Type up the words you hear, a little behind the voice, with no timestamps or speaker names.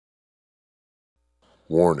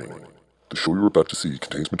Warning. The show you're about to see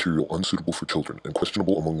contains material unsuitable for children and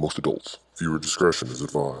questionable among most adults. Viewer discretion is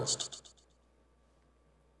advised.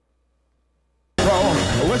 Wish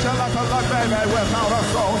I lost a luck, baby, without a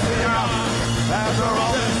soul, see ya. After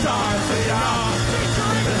all this time, see ya.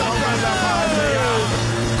 It's over the fire, see ya.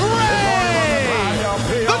 Hooray!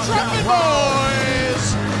 The Trumpet Boys!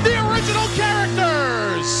 The original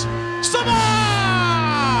characters! SAVAK!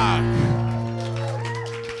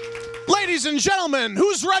 Ladies and gentlemen,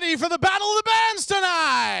 who's ready for the Battle of the Bands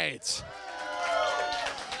tonight?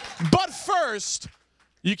 But first,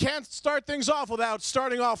 you can't start things off without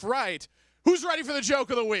starting off right. Who's ready for the joke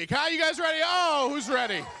of the week? Huh? You guys ready? Oh, who's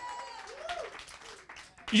ready?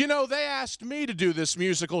 You know, they asked me to do this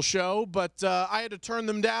musical show, but I had to turn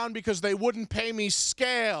them down because they wouldn't pay me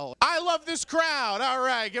scale. I love this crowd. All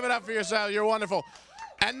right, give it up for yourself. You're wonderful.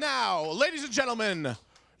 And now, ladies and gentlemen,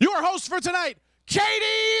 your host for tonight,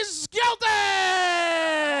 Kati Skelton!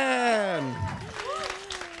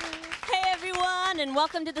 Hey everyone, and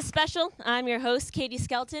welcome to the special. I'm your host, Kati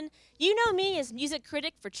Skelton. You know me as music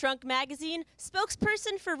critic for Trunk Magazine,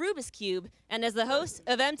 spokesperson for Rubik's Cube, and as the host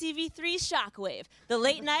of MTV3's Shockwave, the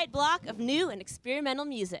late-night block of new and experimental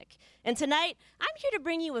music. And tonight, I'm here to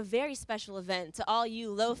bring you a very special event to all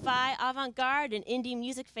you lo-fi, avant-garde, and indie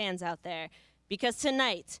music fans out there. Because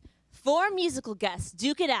tonight, 4 musical guests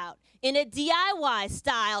duke it out in a DIY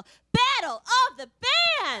style Battle of the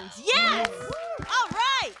Bands! Yes! All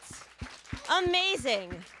right!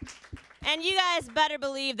 Amazing. And you guys better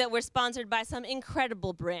believe that we're sponsored by some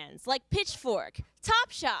incredible brands like Pitchfork,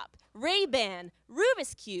 Topshop, Ray-Ban,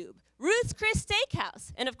 Rubik's Cube, Ruth's Chris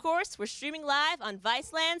Steakhouse, and of course, we're streaming live on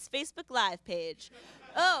Viceland's Facebook Live page.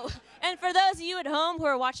 Oh, and for those of you at home who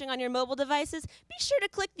are watching on your mobile devices, be sure to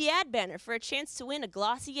click the ad banner for a chance to win a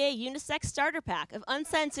Glossier unisex starter pack of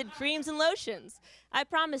unscented creams and lotions. I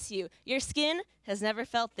promise you, your skin has never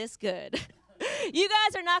felt this good. You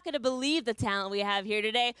guys are not going to believe the talent we have here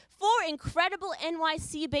today. 4 incredible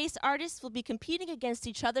NYC-based artists will be competing against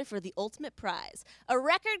each other for the ultimate prize, a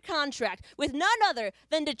record contract with none other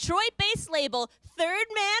than Detroit-based label Third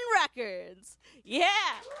Man Records. Yeah.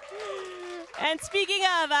 And speaking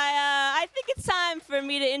of, I think it's time for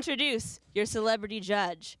me to introduce your celebrity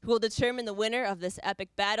judge, who will determine the winner of this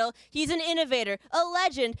epic battle. He's an innovator, a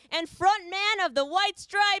legend, and front man of the White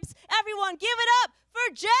Stripes. Everyone give it up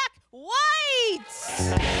for Jack White!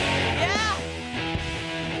 Yeah.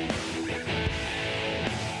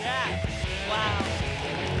 Jack, wow.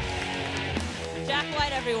 Jack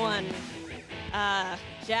White, everyone.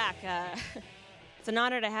 Jack, it's an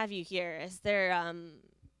honor to have you here. Is there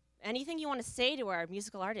anything you want to say to our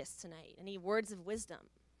musical artists tonight? Any words of wisdom?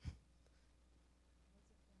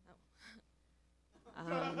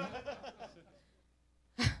 Oh.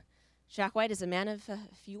 Jack White is a man of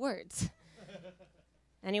few words.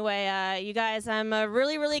 Anyway, you guys, I'm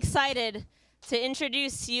really, really excited to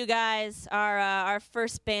introduce to you guys our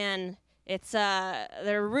first band.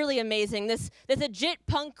 They're really amazing. This legit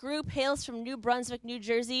punk group hails from New Brunswick, New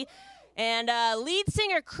Jersey, and lead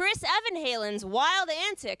singer Chris Evanhalen's wild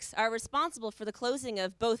antics are responsible for the closing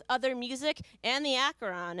of both Other Music and the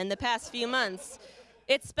Acheron in the past few months.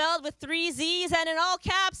 It's spelled with 3 Z's and in all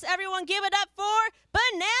caps. Everyone give it up for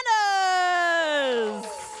Bananas!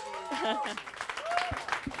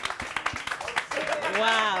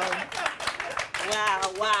 Wow. Wow,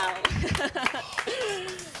 wow.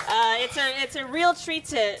 It's a real treat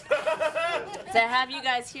to have you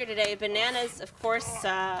guys here today. Bananas, of course,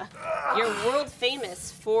 you're world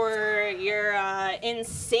famous for your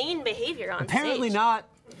insane behavior on Apparently stage. Not.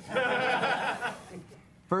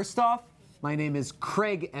 First off, my name is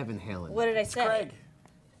Craig Evanhalen. What did I say?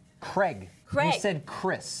 Craig. Craig. You said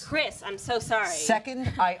Chris. Chris, I'm so sorry.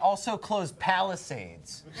 Second, I also closed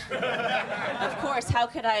Palisades. Of course, how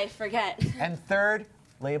could I forget? And third,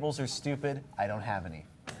 labels are stupid. I don't have any.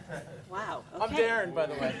 Wow, okay. I'm Darren, by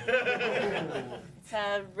the way. It's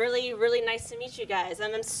really, really nice to meet you guys.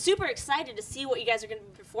 I'm super excited to see what you guys are going to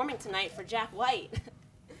be performing tonight for Jack White.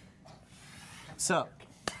 So,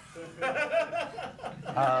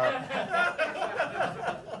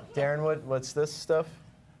 Darren, what's this stuff?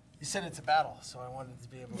 You said it's a battle, so I wanted to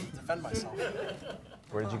be able to defend myself.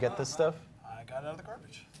 where did you get this stuff? I got it out of the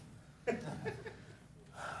garbage.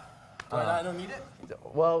 I don't need it?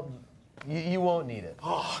 Well, you won't need it.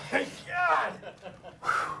 Oh, thank God!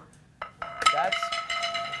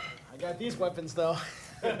 I got these weapons, though.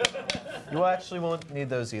 You actually won't need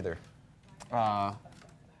those either. I'm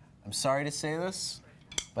sorry to say this,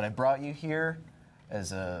 but I brought you here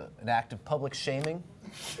as an act of public shaming.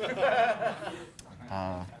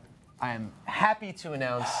 I am happy to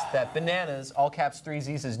announce that Bananas, all caps 3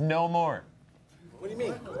 Z's, is no more. What do you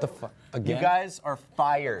mean? What the fuck? Again? You guys are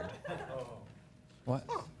fired. What?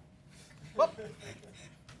 What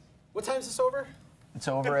time is this over? It's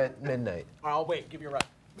over at midnight. All right, I'll wait. Give you a ride.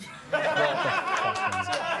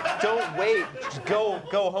 Don't wait. Just go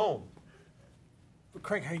home. But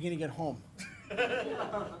Craig, how are you going to get home?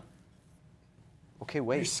 Okay,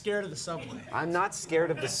 wait. You're scared of the subway. I'm not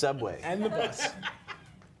scared of the subway. And the bus.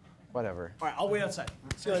 Whatever. All right, I'll wait outside.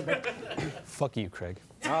 See you later. Fuck you, Craig.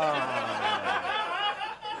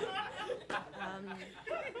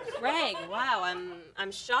 Greg, wow,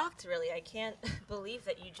 I'm shocked, really. I can't believe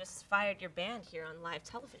that you just fired your band here on live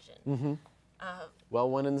television. Mm-hmm.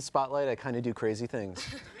 Well, when in the spotlight, I kind of do crazy things.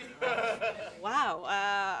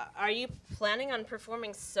 Wow. Are you planning on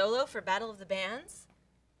performing solo for Battle of the Bands?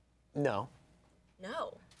 No.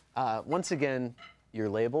 No. Once again, your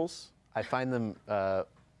labels, I find them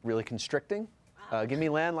really constricting. Wow. Give me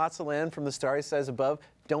land, lots of land from the starry skies above.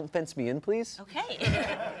 Don't fence me in, please. Okay.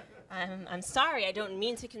 I'm sorry. I don't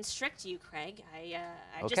mean to constrict you, Craig. I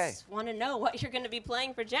Okay. just want to know what you're going to be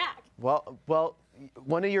playing for Jack. Well,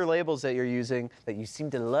 one of your labels that you're using, that you seem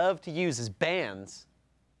to love to use, is bands.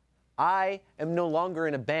 I am no longer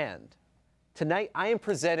in a band. Tonight, I am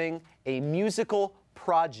presenting a musical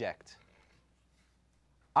project.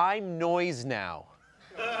 I'm noise now.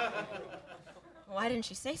 Why didn't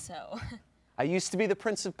you say so? I used to be the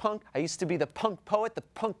Prince of Punk. I used to be the punk poet, the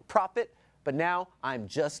punk prophet. But now I'm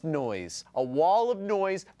just noise. A wall of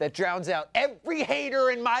noise that drowns out every hater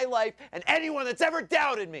in my life and anyone that's ever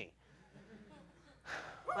doubted me.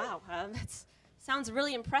 Wow, that sounds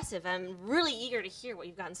really impressive. I'm really eager to hear what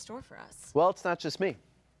you've got in store for us. Well, it's not just me.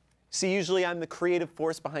 See, usually I'm the creative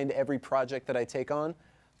force behind every project that I take on.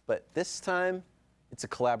 But this time, it's a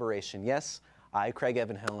collaboration. Yes, I, Craig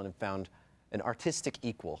Evanhalen, have found an artistic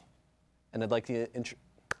equal. And I'd like to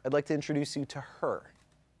introduce you to her.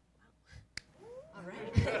 All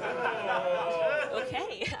right.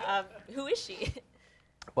 Okay. Who is she?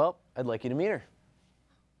 Well, I'd like you to meet her.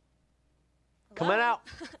 Come on out.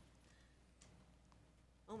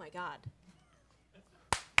 Oh my God.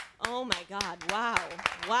 Oh my God. Wow.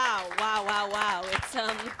 Wow. Wow. Wow. Wow. It's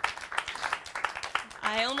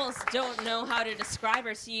I almost don't know how to describe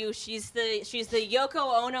her to you. She's the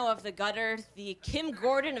Yoko Ono of the gutter, the Kim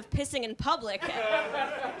Gordon of pissing in public.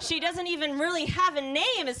 She doesn't even really have a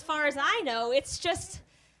name as far as I know. It's just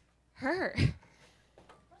her.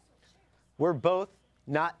 We're both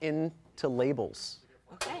not into labels.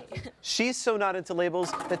 Okay. She's so not into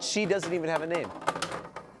labels that she doesn't even have a name.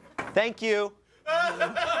 Thank you.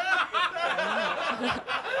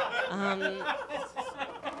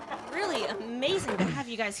 Really amazing to have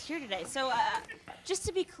you guys here today. So, just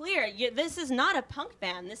to be clear, this is not a punk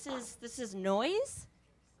band. This is noise.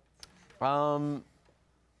 You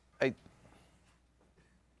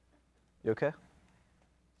okay?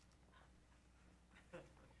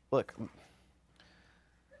 Look,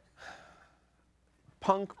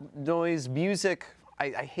 punk, noise, music, I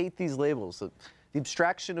hate these labels. The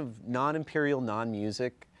abstraction of non-imperial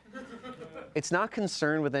non-music, it's not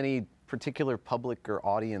concerned with any particular public or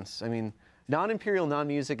audience. I mean, non-imperial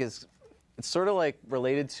non-music it's sort of like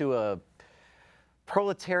related to a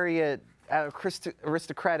proletariat,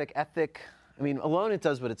 aristocratic ethic. I mean, alone it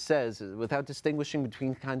does what it says without distinguishing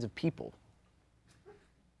between kinds of people.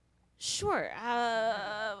 Sure.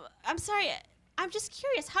 I'm sorry. I'm just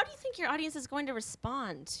curious. How do you think your audience is going to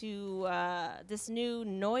respond to this new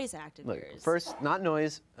noise act of Look, yours? first, not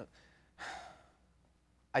noise.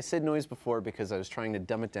 I said noise before because I was trying to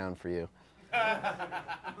dumb it down for you.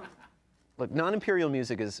 Look, non-imperial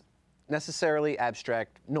music is necessarily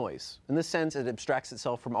abstract noise. In this sense, it abstracts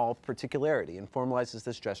itself from all particularity and formalizes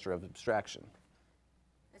this gesture of abstraction.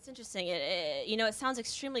 That's interesting. It sounds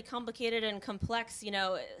extremely complicated and complex. It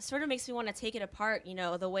sort of makes me want to take it apart.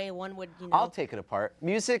 The way one would. I'll take it apart.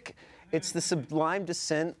 Music, it's the sublime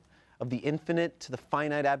descent of the infinite to the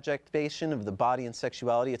finite abjectation of the body and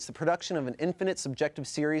sexuality. It's the production of an infinite subjective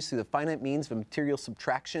series through the finite means of material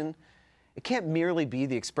subtraction. It can't merely be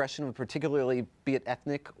the expression of a particularly, be it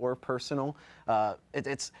ethnic or personal.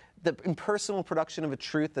 It's the impersonal production of a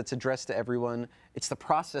truth that's addressed to everyone. It's the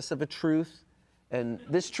process of a truth. And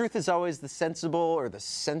this truth is always the sensible or the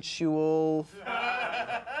sensual.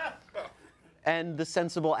 And the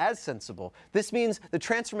sensible as sensible. This means the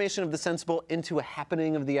transformation of the sensible into a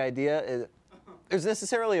happening of the idea. There's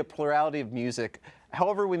necessarily a plurality of music.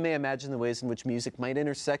 However we may imagine the ways in which music might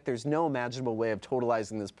intersect, there's no imaginable way of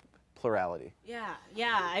totalizing this plurality. Yeah.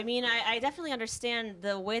 I mean, I definitely understand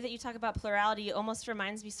the way that you talk about plurality. Almost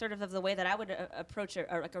reminds me sort of the way that I would approach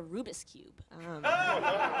like a Rubik's cube,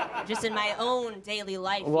 just in my own daily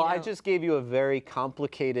life. Well, you know? I just gave you a very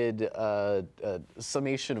complicated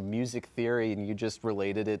summation of music theory, and you just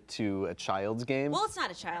related it to a child's game. Well, it's not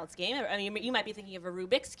a child's game. I mean, you might be thinking of a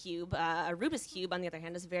Rubik's cube. A Rubik's cube, on the other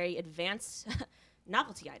hand, is a very advanced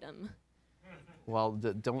novelty item. Well,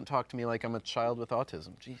 don't talk to me like I'm a child with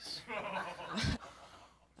autism. Jeez.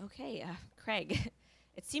 Okay, Craig,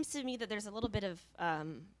 it seems to me that there's a little bit of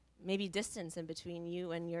maybe distance in between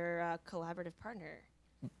you and your collaborative partner.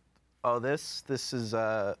 Oh, this is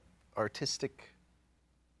artistic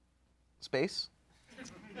space.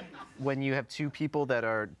 When you have two people that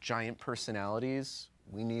are giant personalities,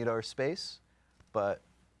 we need our space. But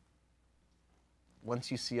once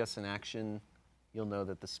you see us in action, you'll know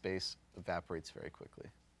that the space evaporates very quickly.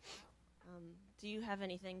 Do you have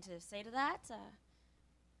anything to say to that?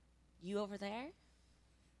 You over there?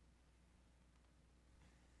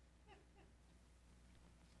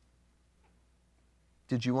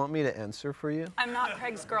 Did you want me to answer for you? I'm not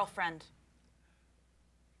Craig's girlfriend.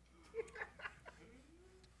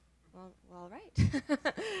 Well, all right.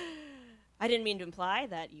 I didn't mean to imply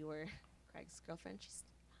that you were Craig's girlfriend. She's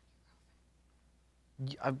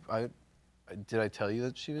not your girlfriend. Did I tell you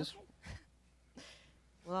that she was? Okay.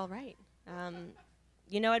 Well, all right.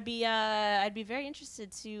 You know, I'd be very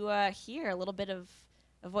interested to hear a little bit of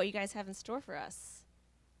what you guys have in store for us.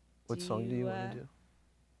 What song do you want to do?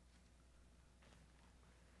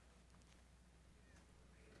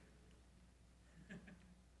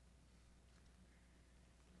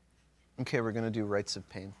 Okay, we're gonna do Rites of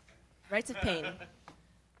Pain. Rites of Pain.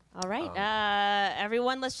 All right,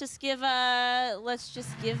 everyone. Let's just give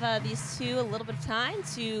these two a little bit of time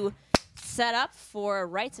to set up for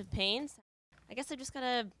Rites of Pain. I guess I just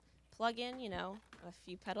gotta plug in, you know, a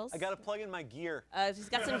few pedals. I gotta plug in my gear. He's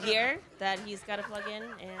got some gear that he's got to plug in,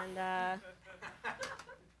 and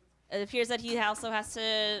it appears that he also has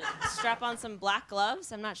to strap on some black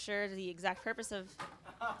gloves. I'm not sure the exact purpose of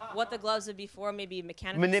what the gloves would be for. Maybe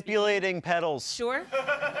mechanical. Manipulating pedals. Sure.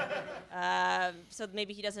 So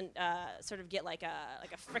maybe he doesn't sort of get like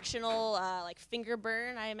a frictional like finger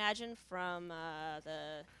burn, I imagine, from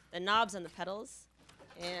the knobs and the pedals.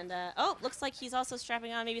 And oh, looks like he's also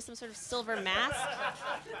strapping on maybe some sort of silver mask,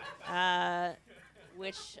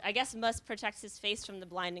 which I guess must protect his face from the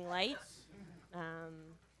blinding light.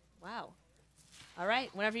 Wow. All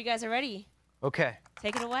right, whenever you guys are ready, Okay.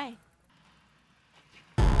 take it away.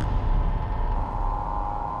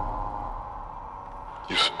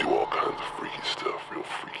 Used to do all kinds of freaky stuff, real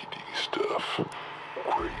freaky deaky stuff.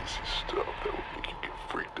 Crazy stuff that would make you get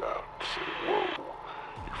freaked out and say, whoa,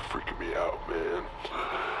 you're freaking me out, man.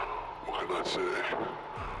 What can I say?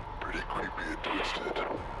 Pretty creepy and twisted.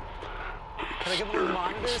 Can I get one of the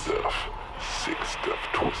monitors? Stuff. Sick stuff,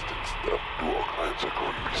 twisted stuff, do all kinds of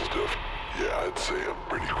creepy stuff. Yeah, I'd say I'm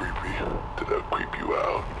pretty creepy. Did I creep you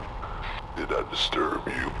out? Did I disturb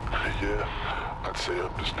you? Yeah, I'd say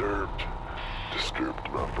I'm disturbed. Disturbed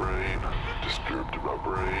in my brain. Disturbed in my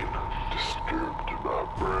brain. Disturbed in my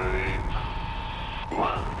brain.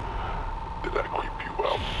 Ooh, did I creep you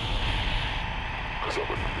out? Cause I'm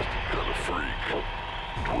a twisted kind of freak.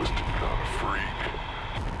 Twisted kind of freak.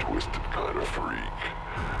 Twisted kind of freak.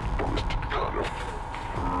 Twisted kind of freak.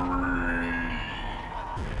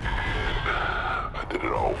 I did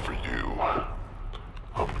it all for you.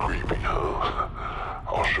 I'm creepy, huh?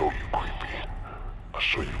 I'll show you creepy. I'll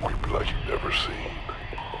show you creepy like you've never seen.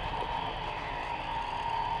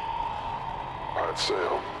 I'd say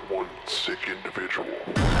I'm one sick individual.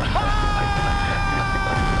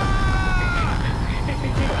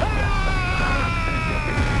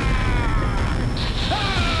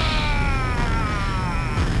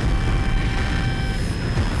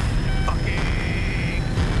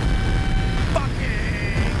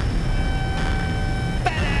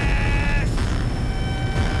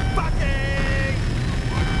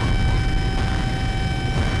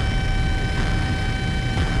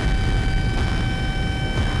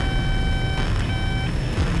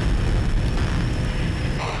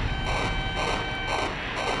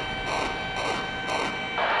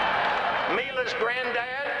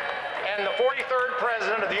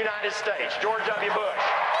 States, George W. Bush.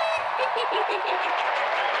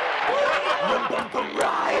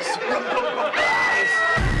 Rise! Rise!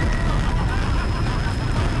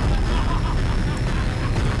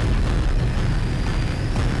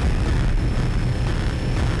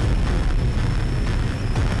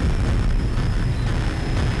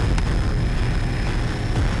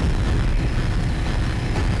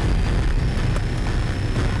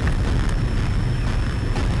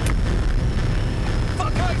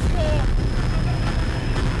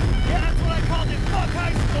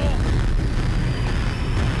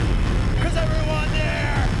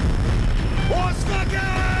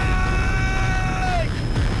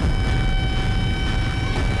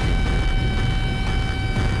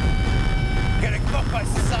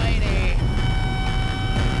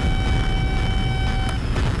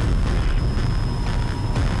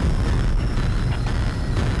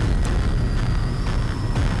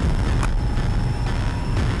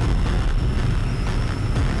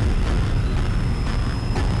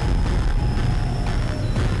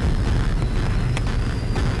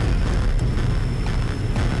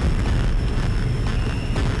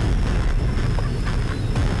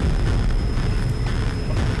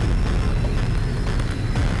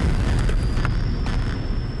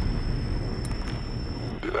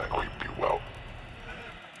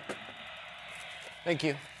 Thank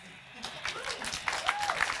you.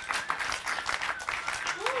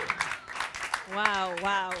 Wow,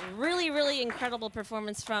 wow. Really, really incredible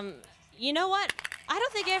performance from, you know what? I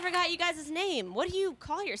don't think I ever got you guys' name. What do you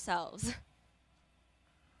call yourselves?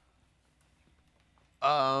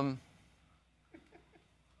 I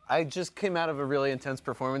just came out of a really intense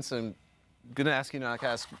performance, and I'm gonna ask you not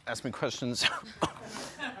to ask me questions.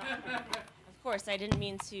 Of course, I didn't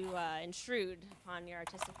mean to intrude upon your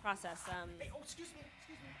artistic process. Hey, oh, excuse me.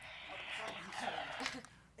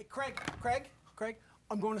 Hey, Craig,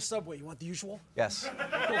 I'm going to Subway. You want the usual? Yes.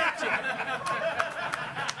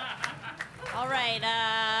 All right,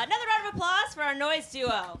 another round of applause for our noise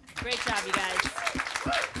duo. Great job, you guys.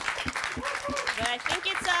 But I think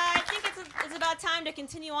it's about time to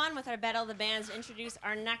continue on with our Battle of the Bands to introduce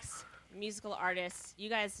our next musical artist. You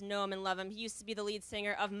guys know him and love him. He used to be the lead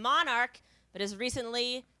singer of Monarch, but has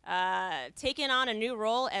recently taken on a new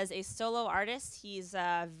role as a solo artist. He's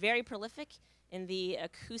very prolific in the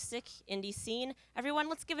acoustic indie scene. Everyone,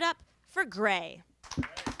 let's give it up for Gray.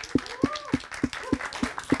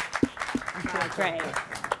 Gray.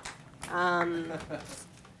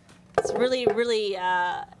 It's really, really,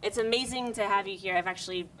 it's amazing to have you here. I've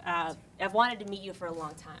actually, I've wanted to meet you for a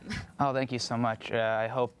long time. Oh, thank you so much. I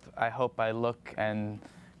hope I look and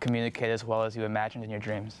communicate as well as you imagined in your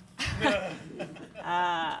dreams.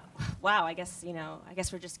 Wow, I guess, you know, I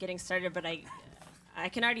guess we're just getting started, but I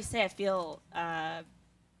can already say I feel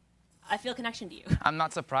connection to you. I'm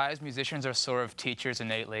not surprised. Musicians are sort of teachers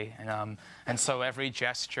innately, and so every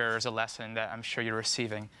gesture is a lesson that I'm sure you're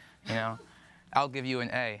receiving, you know. I'll give you an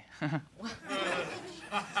A.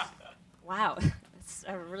 Wow, that's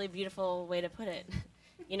a really beautiful way to put it.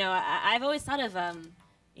 You know, I've always thought of,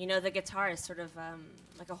 you know, the guitar as sort of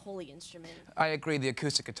like a holy instrument. I agree, the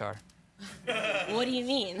acoustic guitar. What do you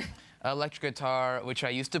mean? Electric guitar, which I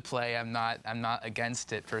used to play, I'm not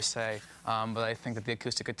against it per se, but I think that the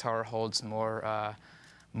acoustic guitar holds more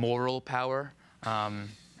moral power,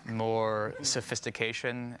 more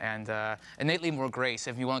sophistication, and innately more grace.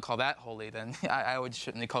 If you want to call that holy, then I would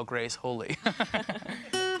certainly call grace holy.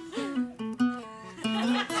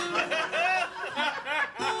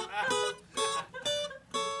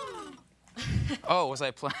 Oh, was I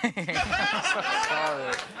playing? I'm so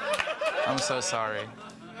sorry. I'm so sorry.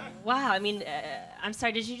 Wow, I mean, I'm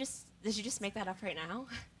sorry, did you just make that up right now?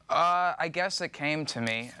 I guess it came to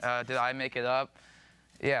me. Did I make it up?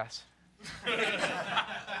 Yes.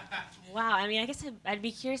 Wow, I mean, I guess I'd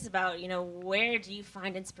be curious about, you know, where do you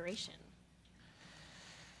find inspiration?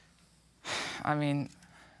 I mean,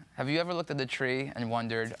 have you ever looked at the tree and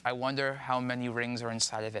wondered, I wonder how many rings are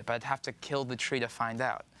inside of it, but I'd have to kill the tree to find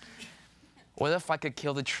out. What if I could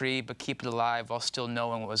kill the tree but keep it alive while still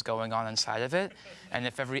knowing what was going on inside of it? And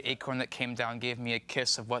if every acorn that came down gave me a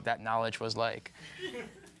kiss of what that knowledge was like?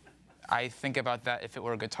 I think about that if it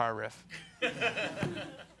were a guitar riff.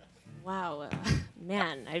 Wow,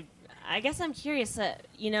 man, I guess I'm curious.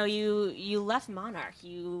 You know, you left Monarch.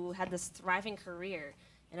 You had this thriving career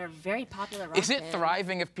in a very popular rock Is it band.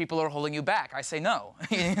 thriving if people are holding you back? I say no.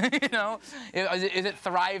 You know, is it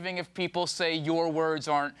thriving if people say your words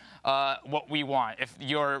aren't what we want? If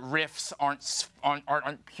your riffs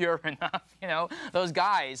aren't pure enough? You know, those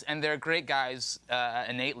guys, and they're great guys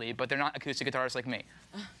innately, but they're not acoustic guitarists like me.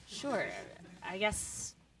 Sure, I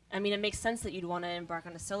guess. I mean, it makes sense that you'd want to embark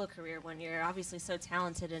on a solo career when you're obviously so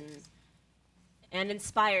talented and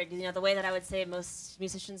inspired, you know, the way that I would say most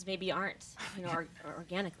musicians maybe aren't, you know,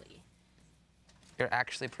 organically. You're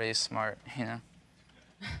actually pretty smart, you know.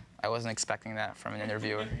 I wasn't expecting that from an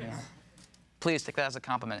interviewer, you know. Please take that as a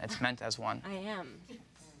compliment. It's meant as one. I am.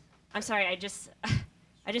 I'm sorry, I just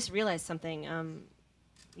realized something.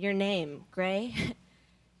 Your name, Gray,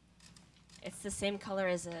 it's the same color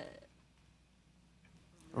as a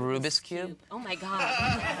Rubik's Cube? Oh my God.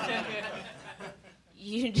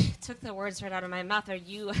 You took the words right out of my mouth. Are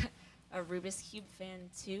you a Rubik's Cube fan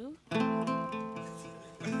too?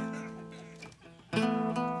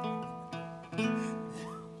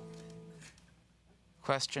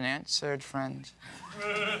 Question answered, friend.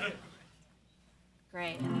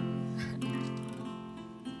 Great.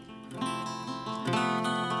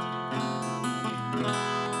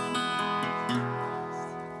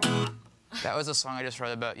 That was a song I just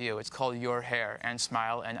wrote about you. It's called Your Hair and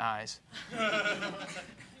Smile and Eyes.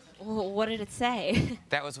 Well, what did it say?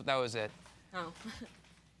 That was it. Oh.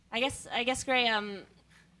 I guess, Gray,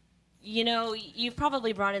 you know, you've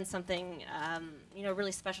probably brought in something, you know,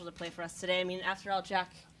 really special to play for us today. I mean, after all,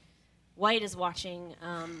 Jack White is watching.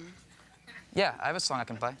 Yeah, I have a song I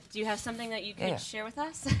can play. Do you have something that you could Yeah. share with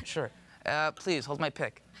us? Sure. Please, hold my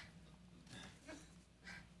pick.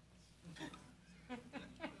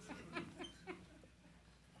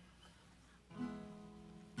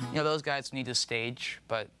 You know, those guys need a stage,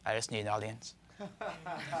 but I just need an audience.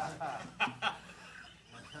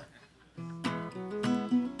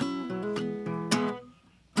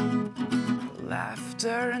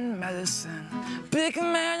 Laughter and medicine. Big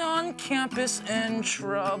man on campus in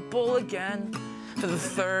trouble again. For the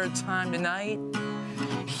third time tonight.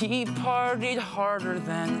 He partied harder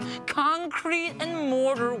than concrete and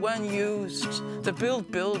mortar when used to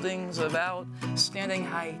build buildings of outstanding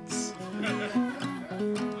heights.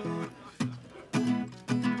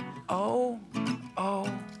 Oh, oh,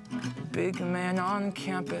 big man on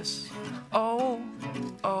campus. Oh,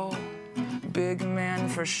 oh, big man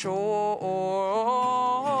for sure.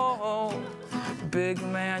 Big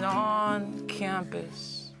man on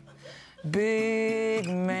campus. Big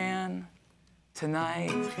man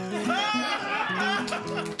tonight.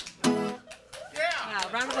 Wow,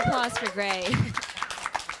 round of applause for Gray.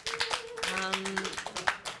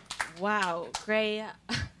 Wow, Gray,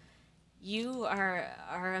 you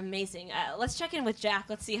are amazing. Let's check in with Jack.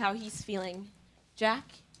 Let's see how he's feeling. Jack,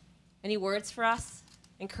 any words for us?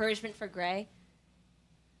 Encouragement for Gray?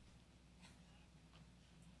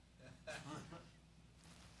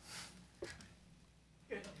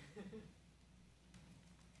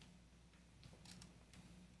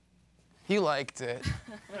 You liked it.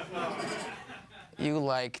 You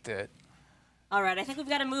liked it. All right, I think we've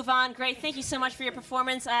got to move on. Great, thank you so much for your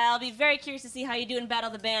performance. I'll be very curious to see how you do in Battle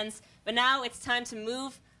of the Bands. But now it's time to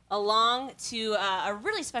move along to a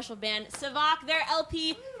really special band, SAVAK. Their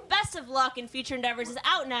LP, Best of Luck in Future Endeavors, is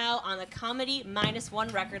out now on the Comedy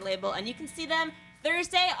 -1 record label. And you can see them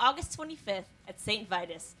Thursday, August 25th at St.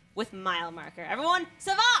 Vitus with Mile Marker. Everyone,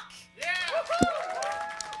 SAVAK! Yeah!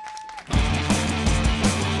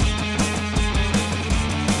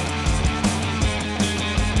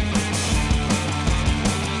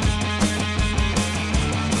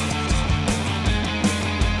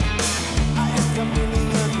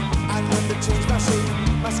 Change my shape,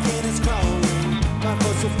 my skin is crawling, my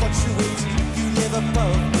voice will fluctuate, you live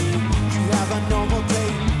above me, you have a normal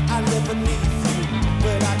day, I live beneath you,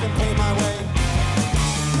 but I can pay my way.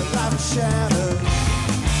 A life of shadows,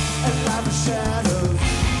 a life of shadows,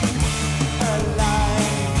 a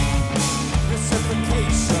life,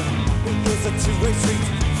 reciprocation, it is a two-way street,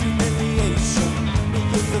 humiliation, it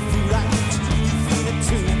is the food I eat, you feed it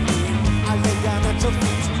to me, I lay down at your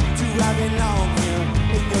feet, do I belong here?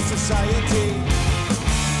 In your society,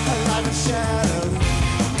 a life of shadows,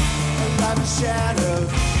 a life of shadows,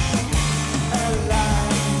 a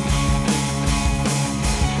life.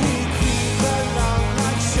 We creep along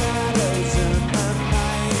like shadows in the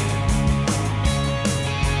night,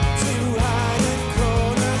 to hide in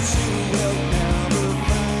corners you will never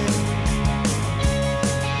find.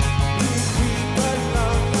 We creep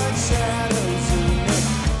along like shadows in the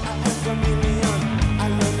night. I am chameleon, I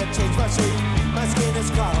learned to change my shape. My skin is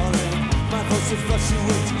crawling, my voice will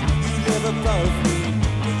fluctuate. You live above me,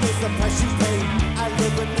 it is the price you pay. I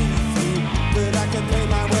live beneath you, but I can pay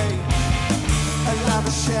my way. A life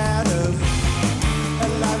of shadows, a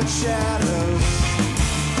life of shadows,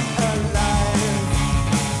 a life.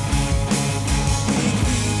 We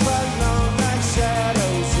creep along like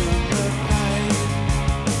shadows in the night,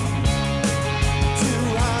 to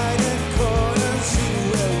hide in corners you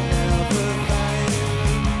will never find.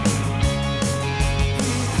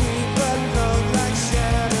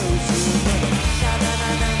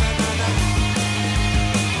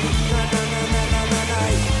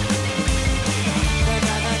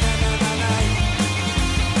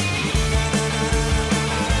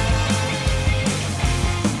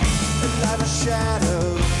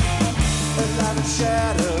 Shadows, a life of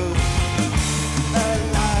shadows, a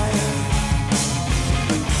life,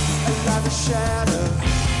 a life of shadows,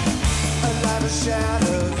 a life of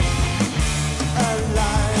shadows, a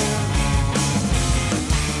life,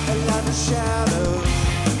 a life of shadows,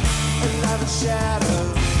 a life of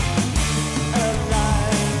shadows, a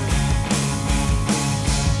life,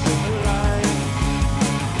 a life, a life.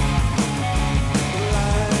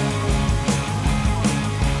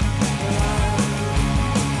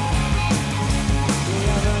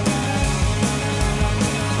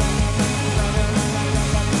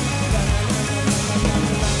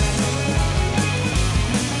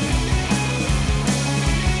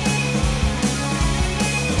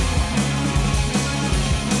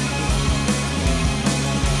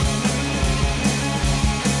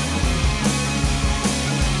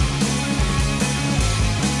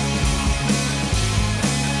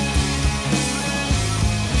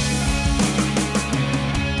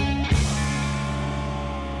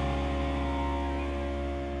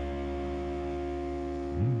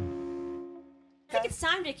 think it's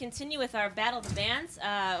time to continue with our Battle of the Bands.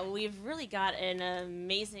 We've really got an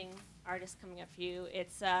amazing artist coming up for you.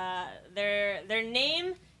 It's their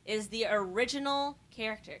name is the Original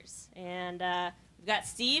Characters, and we've got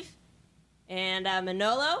Steve and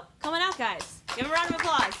Manolo. Come on out, guys. Give a round of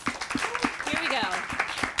applause. Here we go.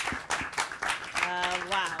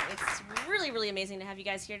 Wow, it's really amazing to have you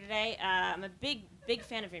guys here today. I'm a big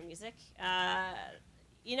fan of your music.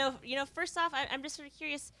 You know, first off, I'm just sort of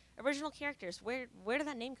curious. Original Characters. Where did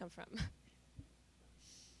that name come from?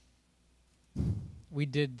 We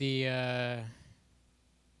did the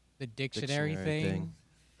dictionary thing.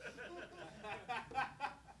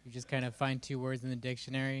 You just kind of find two words in the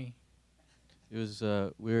dictionary. It was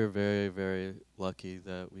we were very lucky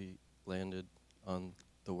that we landed on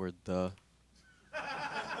the word "the."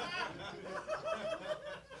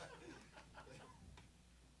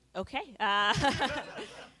 Okay.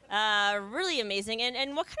 Really amazing.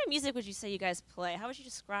 And what kind of music would you say you guys play? How would you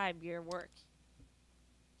describe your work?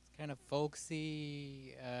 It's kind of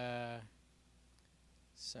folksy.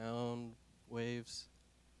 Sound waves,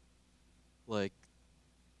 like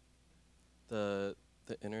the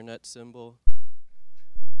internet symbol.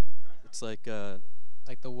 It's like the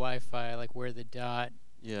Wi-Fi, like where the dot.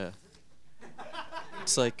 Yeah.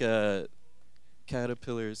 It's like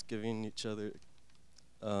caterpillars giving each other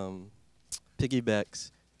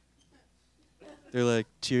piggybacks. They're like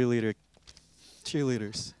cheerleaders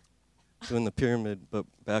doing the pyramid but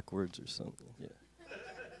backwards or something. Yeah.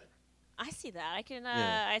 I see that. I can.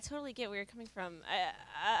 I totally get where you're coming from.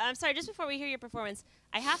 I'm sorry. Just before we hear your performance,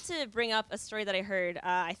 I have to bring up a story that I heard.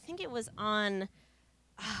 I think it was on.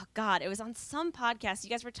 Oh God! It was on some podcast. You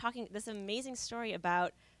guys were talking this amazing story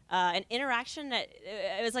about an interaction that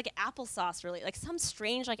it was like applesauce, really, like some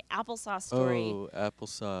strange like applesauce story. Oh,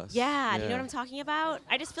 applesauce. Yeah. Do you know what I'm talking about?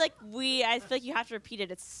 I just feel like I feel like you have to repeat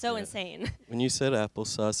it. It's so insane. When you said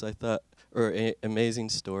applesauce, I thought, or amazing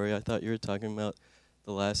story, I thought you were talking about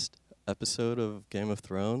the last episode of Game of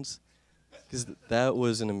Thrones, because that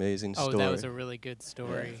was an amazing story. Oh, that was a really good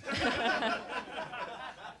story.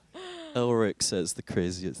 Elric says the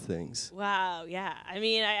craziest things. Wow, yeah. I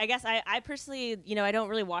mean, I guess I personally, I don't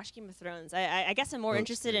really watch Game of Thrones. I guess I'm more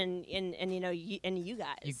interested in you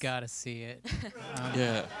guys. You gotta see it.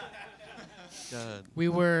 Yeah. God. We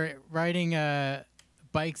were riding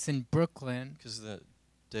bikes in Brooklyn. Because the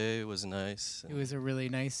day was nice. It was a really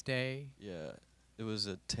nice day. Yeah. It was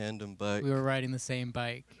a tandem bike. We were riding the same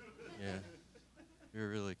bike. Yeah. We were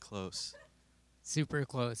really close. Super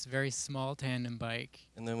close. Very small tandem bike.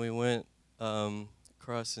 And then we went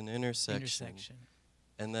across an intersection.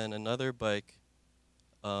 And then another bike,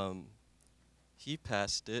 he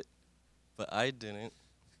passed it, but I didn't.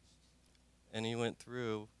 And he went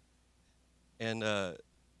through. And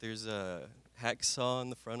there's a hacksaw on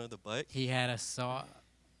the front of the bike. He had a saw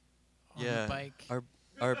on the bike.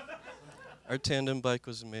 Our tandem bike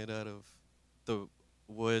was made out of the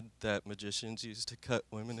wood that magicians use to cut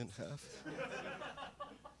women in half.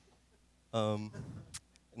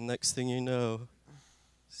 Next thing you know,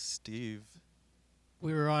 Steve.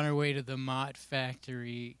 We were on our way to the Mott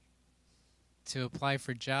factory to apply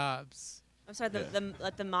for jobs. I'm sorry,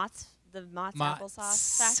 the Mott's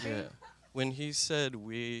applesauce factory? Yeah. When he said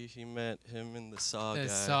we, he meant him and the saw guy. The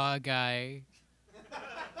saw guy.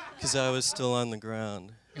 Because I was still on the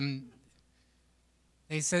ground. And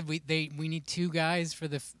they said we need two guys for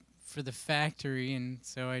the factory, and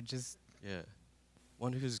so I just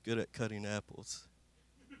one who's good at cutting apples.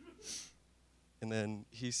 And then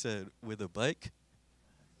he said, with a bike?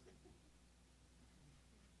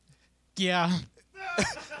 Yeah.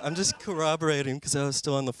 I'm just corroborating because I was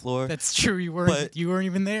still on the floor. That's true. You weren't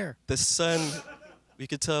even there. The sun, we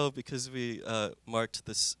could tell because we marked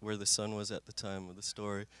this where the sun was at the time of the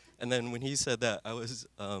story. And then when he said that, I was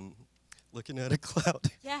looking at a cloud.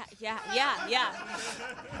 Yeah.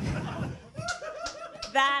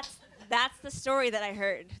 That's the story that I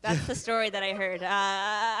heard. That's the story that I heard.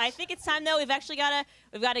 I think it's time though. We've got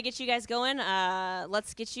to get you guys going.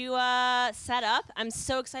 Let's get you set up. I'm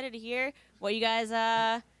so excited to hear what you guys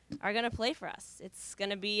are gonna play for us. It's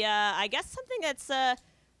gonna be, I guess, something that's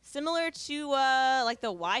similar to like the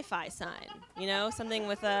Wi-Fi sign. You know, something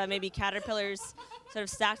with maybe caterpillars sort of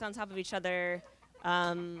stacked on top of each other.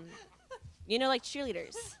 You know, like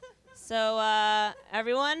cheerleaders. So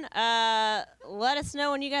everyone, let us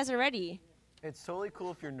know when you guys are ready. It's totally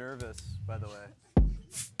cool if you're nervous, by the way.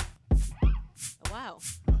 Oh, wow.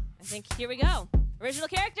 I think here we go. Original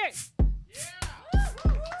characters.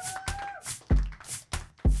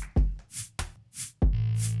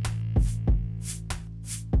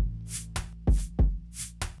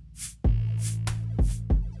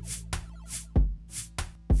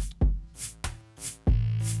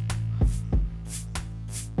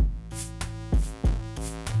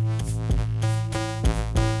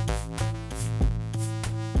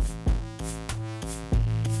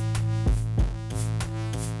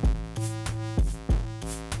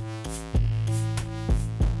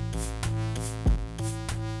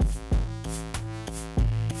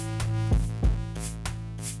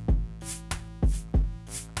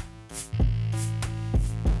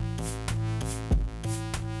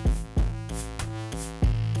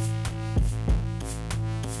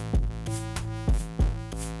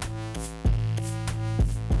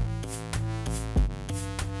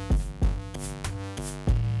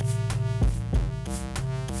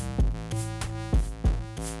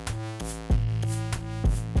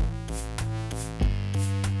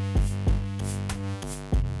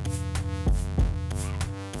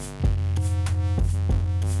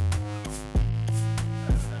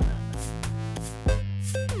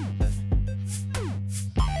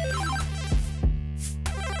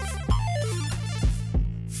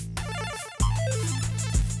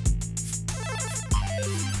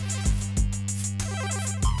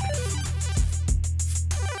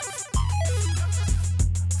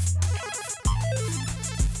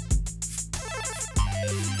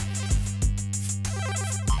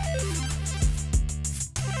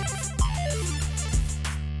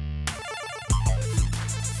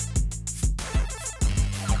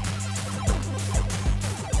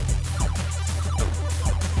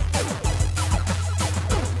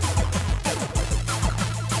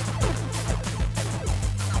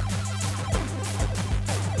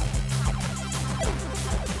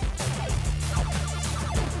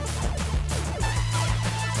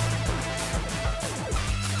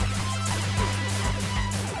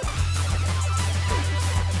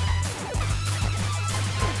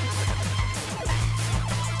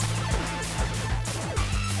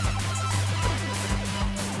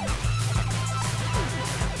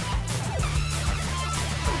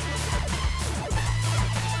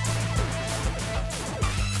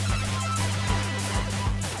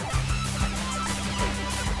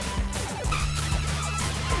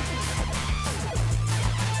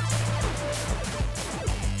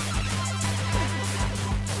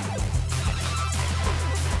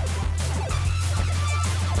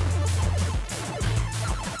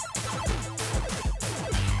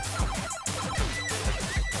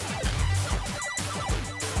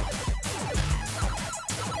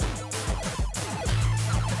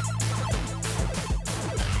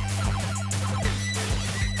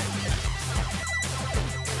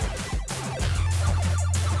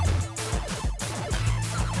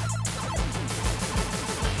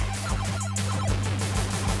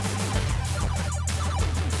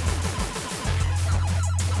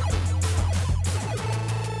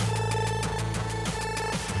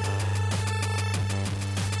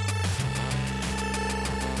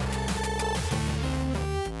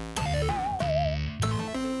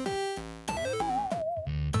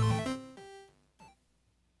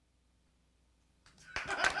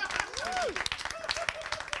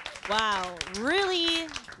 Wow, really,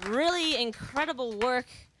 really incredible work.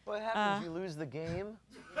 What happens? You lose the game?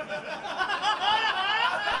 What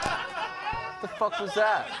the fuck was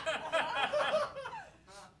that?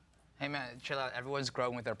 Hey man, chill out. Everyone's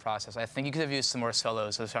growing with their process. I think you could have used some more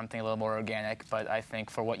solos or something a little more organic, but I think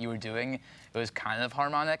for what you were doing, it was kind of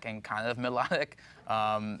harmonic and kind of melodic.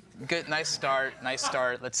 Good, nice start, nice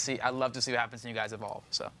start. Let's see. I'd love to see what happens when you guys evolve.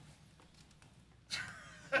 So.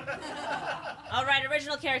 All right,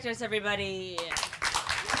 original characters, everybody.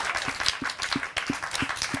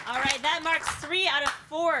 All right, that marks 3 out of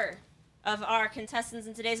 4 of our contestants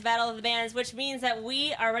in today's Battle of the Bands, which means that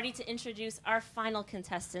we are ready to introduce our final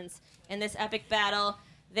contestants in this epic battle.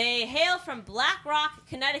 They hail from Black Rock,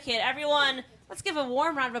 Connecticut. Everyone, let's give a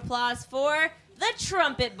warm round of applause for the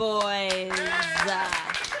Trumpet Boys. Hello.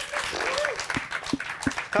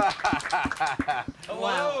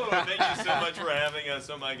 Wow. Thank you so much for having us.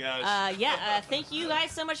 Oh my gosh. Thank you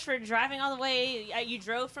guys so much for driving all the way. You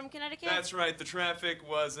drove from Connecticut? That's right. The traffic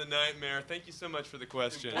was a nightmare. Thank you so much for the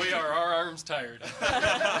question. We are our arms tired.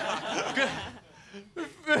 Thank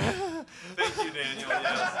you, Daniel.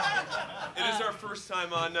 Yes. It is our first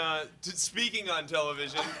time on speaking on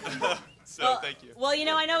television. So thank you. Well, you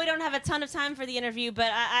know, I know we don't have a ton of time for the interview,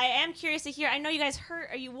 but I am curious to hear. I know you guys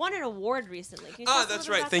you won an award recently. Can you tell us a That's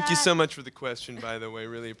little bit right. about Thank you that? so much for the question, by the way.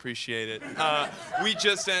 Really appreciate it. We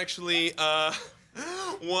just actually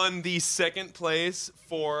won the 2nd place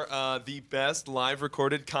for the best live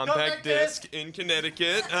recorded compact disc in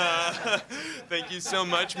Connecticut. Thank you so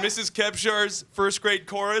much. Mrs. Kebshar's 1st grade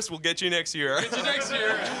chorus. We'll get you next year. Get you next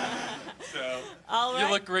year. So. All right. You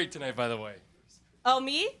look great tonight, by the way. Oh,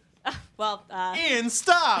 me? Well, Ian,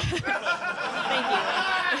 stop! Thank you.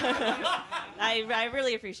 I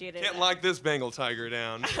really appreciate it. Can't lock this Bengal tiger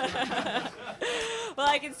down. Well,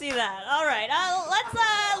 I can see that. All right,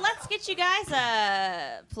 let's get you guys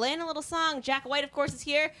playing a little song. Jack White, of course, is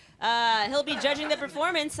here. He'll be judging the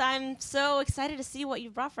performance. I'm so excited to see what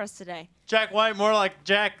you've brought for us today. Jack White, more like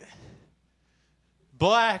Jack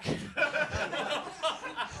Black.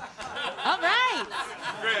 All right.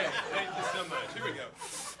 Great. Thank you so much. Here we go.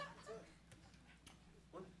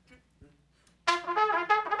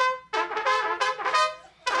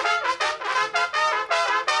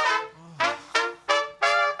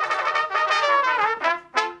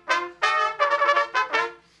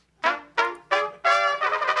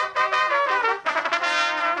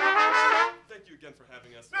 Thank you again for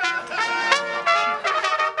having us.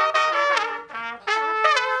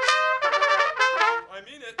 I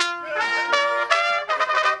mean it.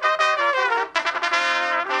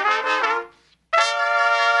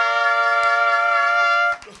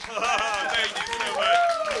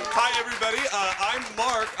 I'm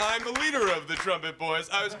Mark. I'm the leader of the Trumpet Boys.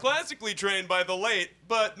 I was classically trained by the late,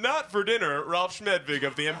 but not for dinner, Ralph Schmedvig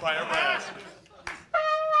of the Empire Brass.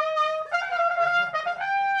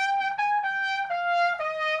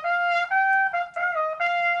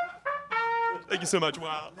 Thank you so much.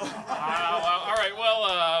 Wow. Wow. All right.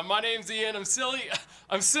 Well, my name's Ian. I'm silly.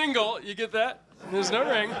 I'm single. You get that? There's no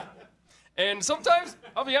ring. And sometimes,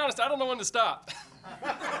 I'll be honest, I don't know when to stop.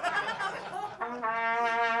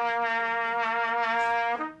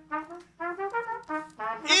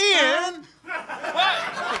 Ian! What?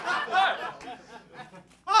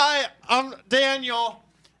 Hi, I'm Daniel.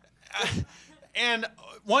 And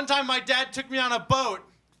one time my dad took me on a boat.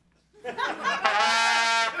 Thank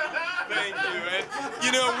you. And,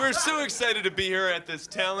 you know, we're so excited to be here at this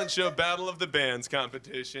talent show Battle of the Bands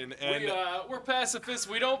competition. And We're pacifists.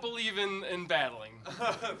 We don't believe in battling.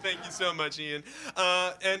 Thank you so much, Ian.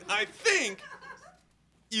 And I think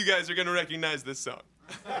you guys are going to recognize this song.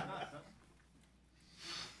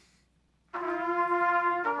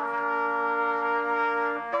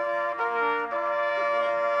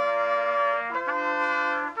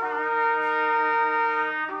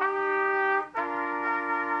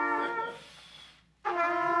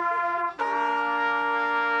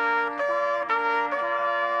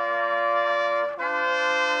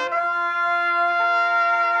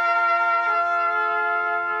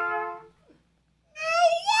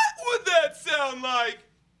 Like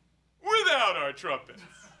without our trumpets.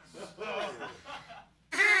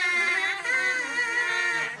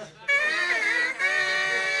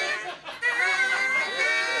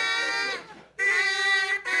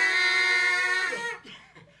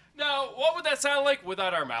 Now, what would that sound like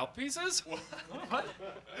without our mouthpieces? What?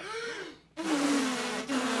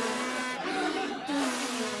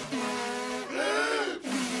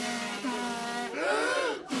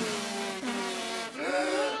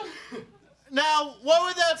 Now, what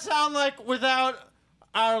would that sound like without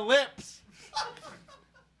our lips?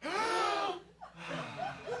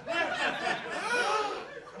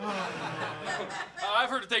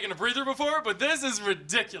 heard of taking a breather before, but this is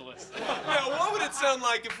ridiculous. Now, what would it sound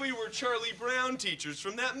like if we were Charlie Brown teachers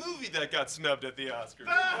from that movie that got snubbed at the Oscars?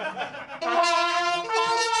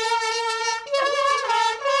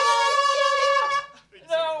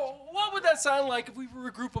 Now, what would that sound like if we were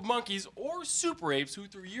a group of monkeys or super apes who,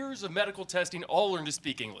 through years of medical testing, all learned to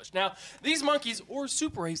speak English? Now, these monkeys or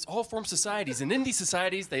super apes all form societies, and in these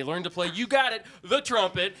societies, they learn to play, you got it, the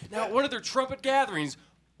trumpet. Now, at one of their trumpet gatherings,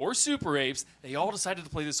 or super apes, they all decided to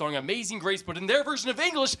play the song Amazing Grace, but in their version of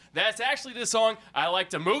English, that's actually the song I Like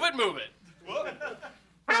to Move It, Move It.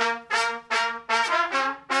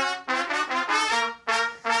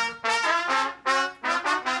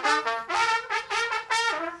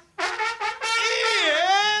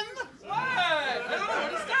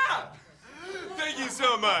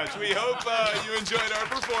 So much. We hope you enjoyed our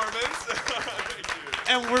performance. Thank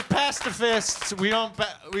you. And we're pacifists. We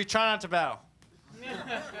try not to bow.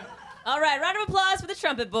 All right, round of applause for the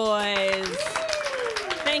Trumpet Boys.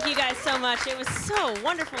 Thank you guys so much. It was so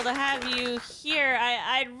wonderful to have you here.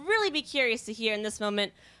 I'd really be curious to hear in this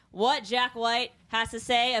moment what Jack White has to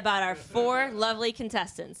say about our 4 lovely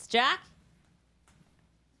contestants. Jack?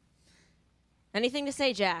 Anything to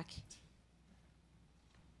say, Jack?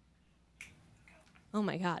 Oh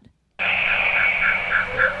my God.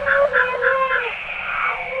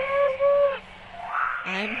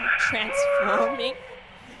 I'm transforming.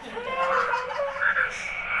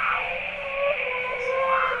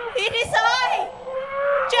 It is I,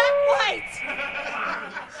 Jack White.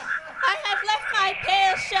 I have left my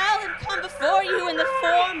pale shell and come before you in the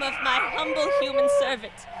form of my humble human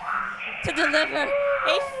servant to deliver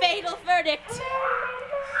a fatal verdict.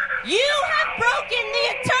 You have broken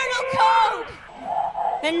the eternal code.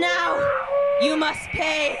 And now, you must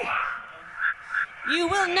pay. You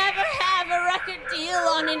will never have a record deal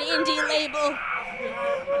on an indie label.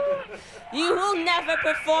 You will never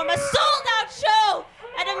perform a sold-out show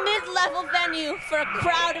at a mid-level venue for a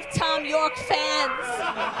crowd of Tom York fans.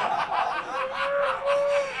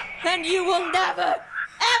 And you will never,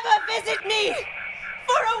 ever visit me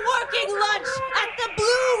for a working lunch at the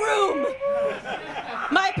Blue Room,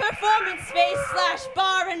 my performance space /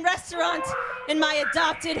 bar and restaurant in my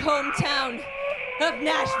adopted hometown of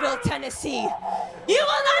Nashville, Tennessee. You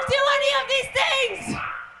will not do any of these things!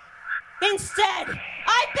 Instead,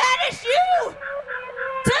 I banish you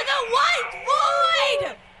to the white void!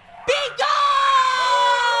 Be gone!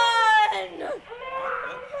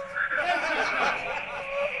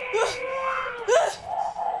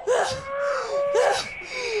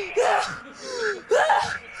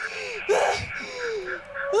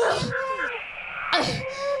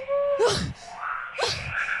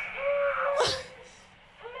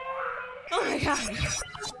 Oh my God.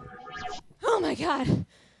 Oh my God.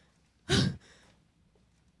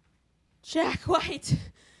 Jack White,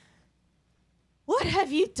 what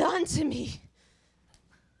have you done to me?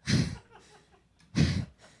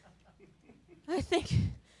 I think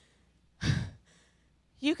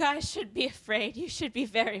you guys should be afraid. You should be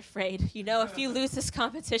very afraid. You know, if you lose this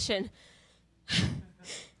competition,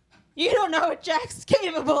 you don't know what Jack's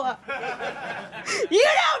capable of. You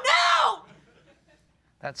don't know!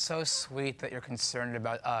 That's so sweet that you're concerned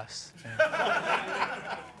about us.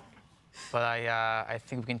 But I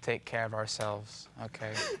think we can take care of ourselves,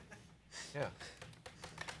 okay? Yeah.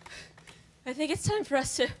 I think it's time for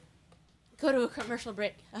us to go to a commercial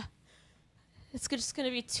break. It's just going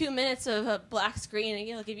to be 2 minutes of a black screen, and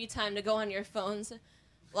it'll give you time to go on your phones.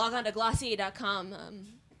 Log on to glossier.com.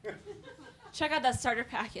 Check out that starter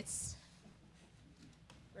pack. It's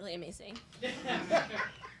really amazing.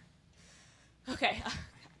 Okay,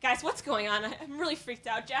 guys, what's going on? I'm really freaked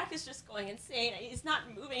out. Jack is just going insane. He's not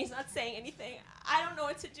moving. He's not saying anything. I don't know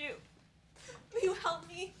what to do. Will you help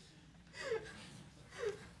me?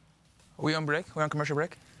 Are we on break? We're on commercial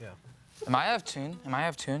break? Yeah. Am I out of tune?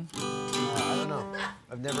 I don't know.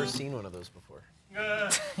 I've never seen one of those before.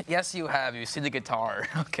 Yes, you have. You see the guitar.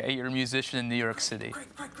 Okay, you're a musician in New York City.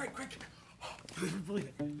 Craig. Never believe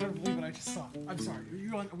it. Never believe what I just saw. I'm sorry.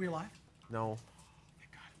 Are we alive? No.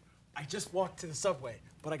 I just walked to the subway,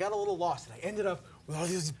 but I got a little lost, and I ended up with all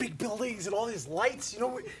these big buildings and all these lights, you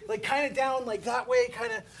know, like kind of down like that way,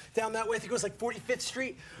 kind of down that way. I think it was like 45th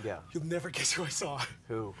Street. Yeah. You'll never guess who I saw.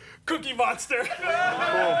 Who? Cookie Monster. Cool.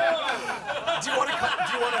 Do you want to come?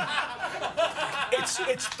 Do you want to? It's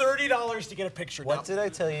 $30 to get a picture. What did I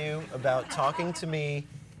tell you about talking to me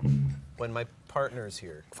when my partner's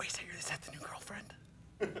here? Wait a second, is that the new girlfriend?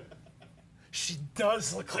 She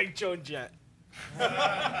does look like Joan Jett.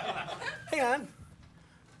 Hang on.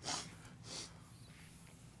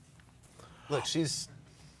 Look, she's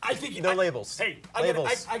I think no labels. Hey,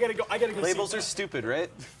 labels. I gotta go. I gotta go. Labels see. are stupid, right?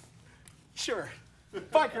 Sure.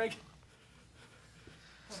 Bye, Craig.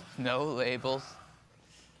 No labels.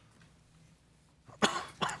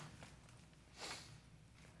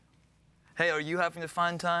 Hey, are you having a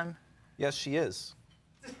fun time? Yes, she is.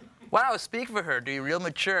 Wow, speak for her. Do you real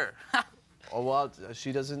mature? Oh, well,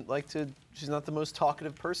 she doesn't like to, she's not the most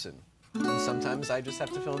talkative person. And sometimes I just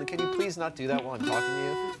have to fill in. Can you please not do that while I'm talking to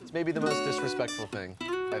you? It's maybe the most disrespectful thing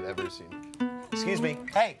I've ever seen. Excuse me.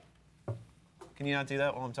 Hey! Can you not do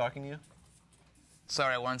that while I'm talking to you?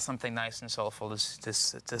 Sorry, I want something nice and soulful to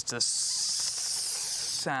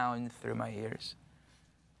sound through my ears.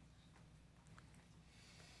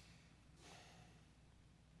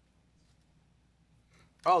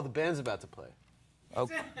 Oh, the band's about to play.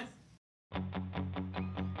 Okay.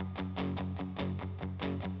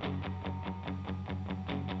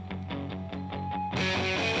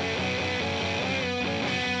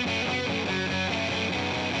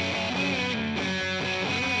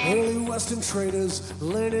 Early Western traders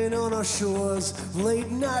landing on our shores,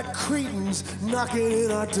 late night Cretans knocking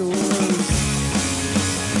in our doors.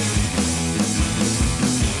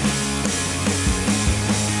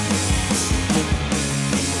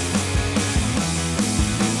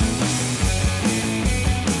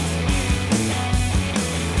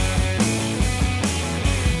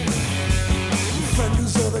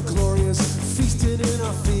 Defenders of the glorious, feasted in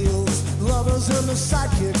our fields, lovers and the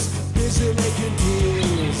sidekicks, busy making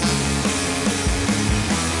deals.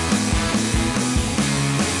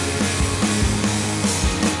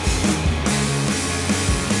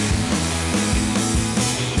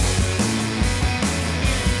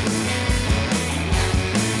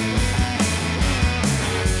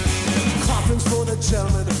 Coffins for the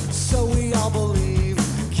gentlemen, so we all believe.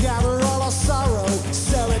 Gather all our sorrow,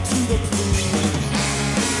 sell it to the plebe.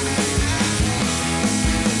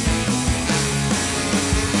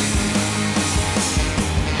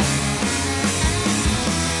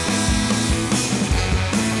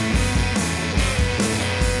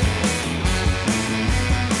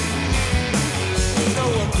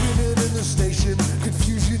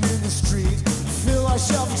 Confusion in the street. Fill our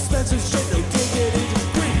shelf expensive shit, no dignity to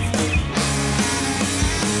breathe.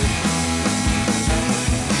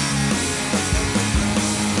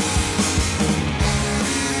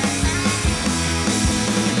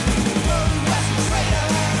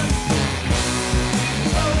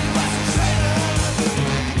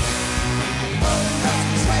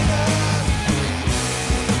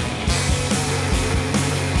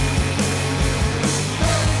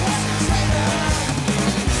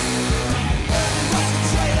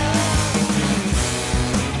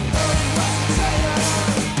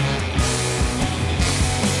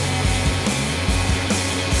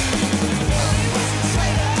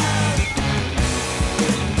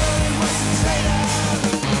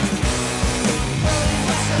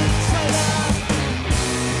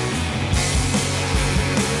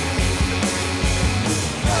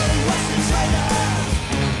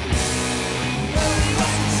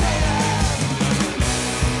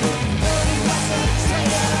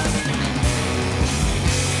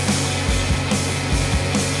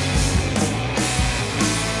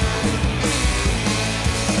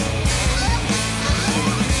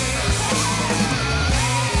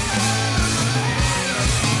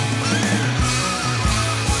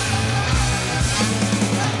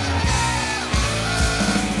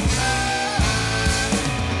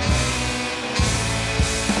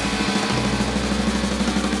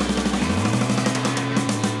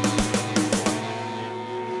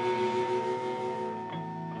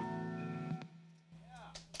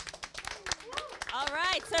 All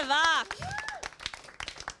right, SAVAK.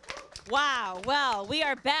 Wow, well, we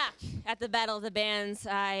are back at the Battle of the Bands.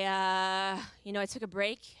 I took a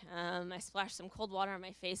break. I splashed some cold water on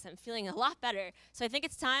my face. I'm feeling a lot better. So I think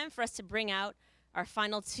it's time for us to bring out our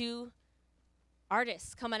final two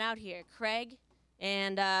artists coming out here, Craig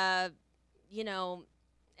and, and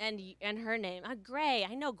her name. Gray.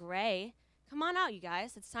 I know Gray. Come on out, you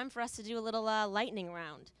guys. It's time for us to do a little lightning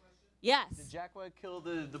round. Yes. Did Jack White kill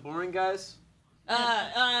the boring guys?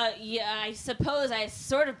 Yeah, I suppose I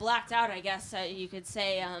sort of blacked out, I guess you could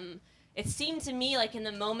say. It seemed to me like in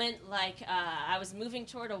the moment, like I was moving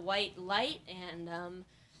toward a white light, and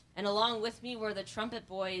along with me were the Trumpet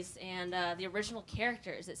Boys and the original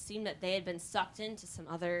characters. It seemed that they had been sucked into some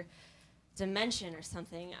other dimension or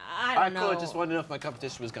something. I don't know. Cool. I just wanted to know if my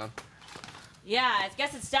competition was gone. Yeah, I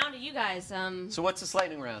guess it's down to you guys. So what's this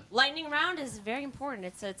lightning round? Lightning round is very important.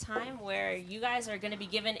 It's a time where you guys are going to be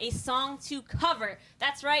given a song to cover.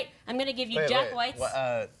 That's right. I'm going to give you Jack White's.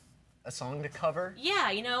 A song to cover? Yeah,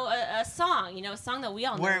 you know, a song. You know, a song that we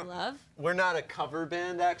all know and love. We're not a cover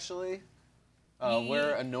band, actually.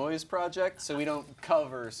 We're a noise project, so we don't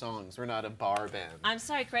cover songs. We're not a bar band. I'm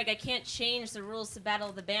sorry, Craig. I can't change the rules to Battle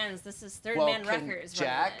of the Bands. This is Third Man Records.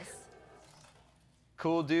 Jack,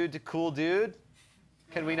 cool dude to cool dude.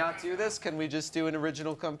 Can we not do this? Can we just do an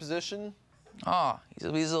original composition? Oh, he's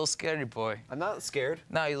a little scary boy. I'm not scared.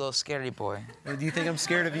 No, you're a little scary boy. Do you think I'm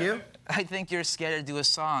scared of you? I think you're scared to do a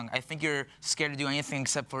song. I think you're scared to do anything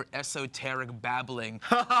except for esoteric babbling.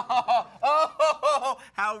 Oh,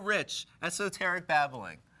 how rich. Esoteric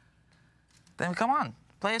babbling. Then come on,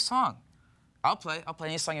 play a song. I'll play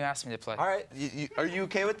any song you ask me to play. All right, are you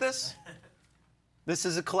okay with this? This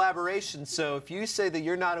is a collaboration, so if you say that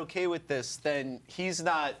you're not okay with this, then he's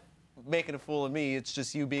not making a fool of me, it's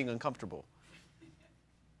just you being uncomfortable.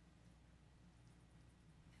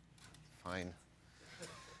 Fine.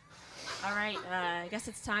 All right, I guess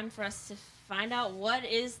it's time for us to find out what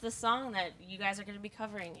is the song that you guys are going to be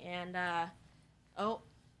covering. And, oh,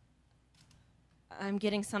 I'm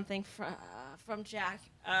getting something from Jack.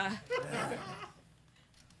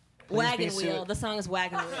 Wagon Wheel. The song is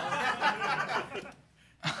Wagon Wheel.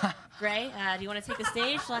 Gray, do you want to take the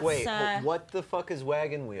stage? Let's, wait, what the fuck is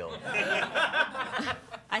Wagon Wheel?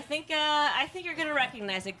 I think you're going to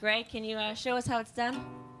recognize it. Gray, can you show us how it's done?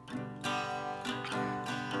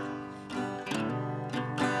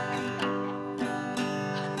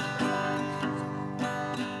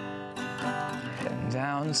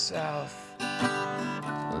 Down south,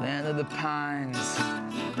 land of the pines,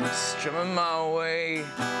 strumming my way,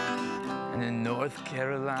 and in North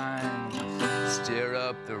Carolina, steer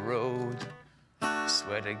up the road.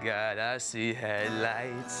 Swear to God, I see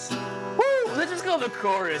headlights. Woo! Let's just go to the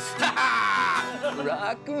chorus.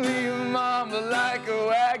 Rock me, mama, like a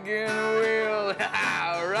wagon wheel.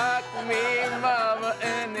 Rock me, mama,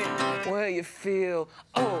 any way you feel.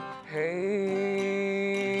 Oh, hey.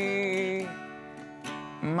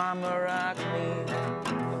 Mama, rock me.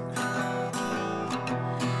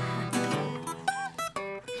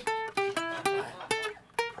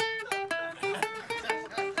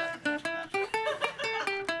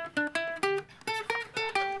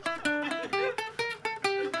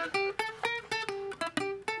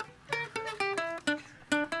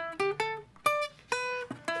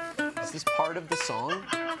 Is this part of the song?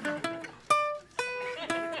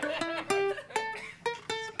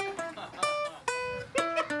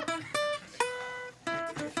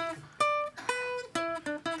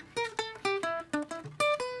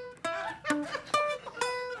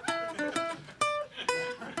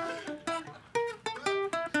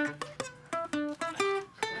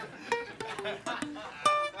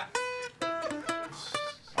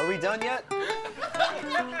 Are we done yet?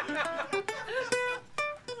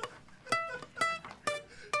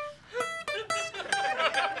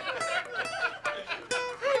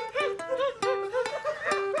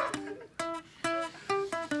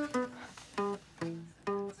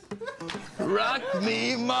 Rock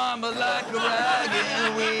me, mama, like a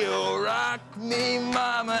wagon wheel. Rock me,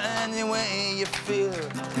 mama, any way you feel.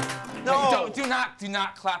 No! Do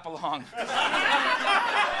not clap along.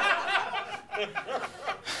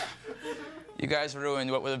 You guys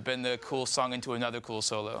ruined what would have been the cool song into another cool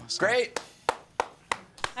solo. So. Great.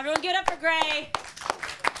 Everyone give it up for Gray.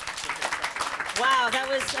 Wow, that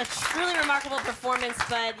was a truly remarkable performance,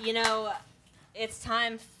 but, you know, it's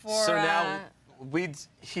time for... So now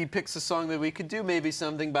he picks a song that we could do, maybe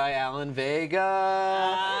something by Alan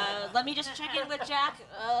Vega. Let me just check in with Jack.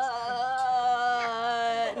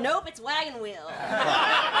 Nope, it's Wagon Wheel.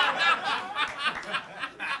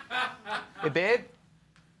 Hey, babe,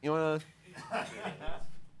 you wanna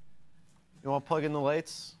plug in the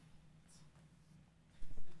lights?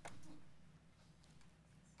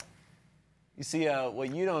 You see,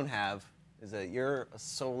 what you don't have is that you're a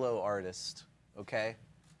solo artist, okay?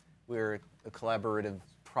 We're a collaborative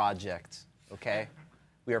project, okay?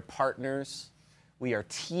 We are partners. We are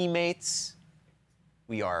teammates.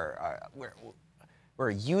 We are, we're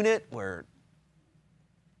a unit. We're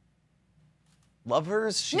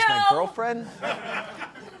lovers. She's my girlfriend.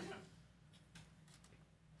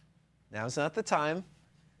 Now's not the time.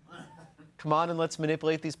 Come on and let's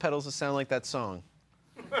manipulate these pedals to sound like that song.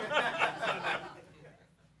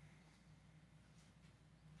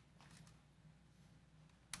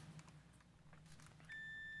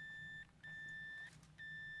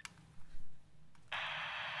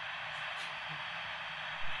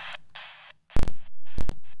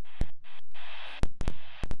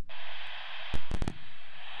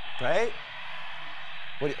 Right?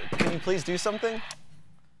 Can you please do something?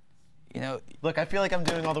 You know... Look, I feel like I'm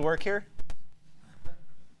doing all the work here.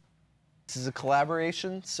 This is a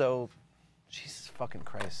collaboration, so Jesus fucking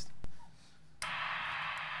Christ.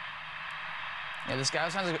 Yeah, this guy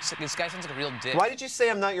sounds like a real dick. Why did you say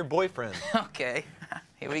I'm not your boyfriend? Okay,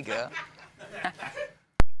 here we go.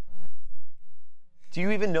 Do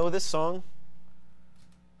you even know this song?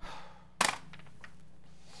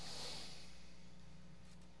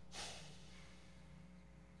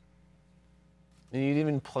 And you didn't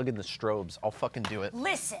even plug in the strobes. I'll fucking do it.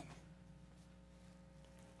 Listen.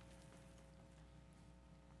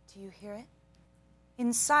 Do you hear it?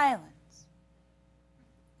 In silence.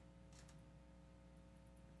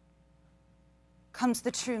 Comes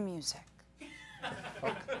the true music.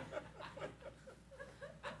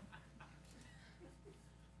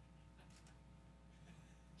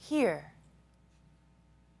 Here.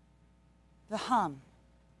 The hum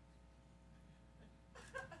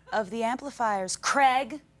of the amplifiers.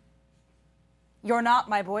 Craig, you're not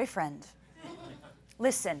my boyfriend.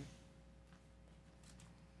 Listen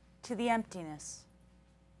to the emptiness.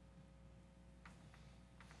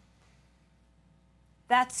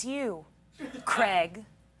 That's you, Craig.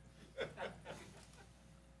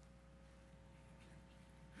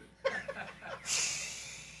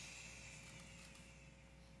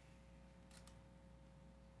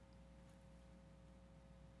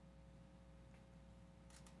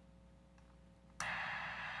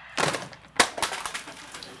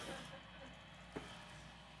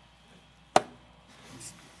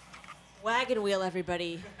 Wagon wheel,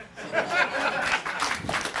 everybody.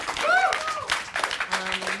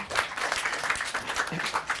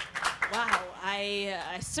 Wow,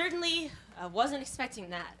 I certainly wasn't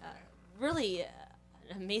expecting that. Really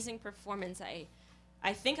an amazing performance.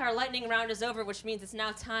 I think our lightning round is over, which means it's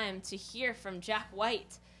now time to hear from Jack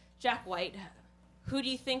White. Jack White, who do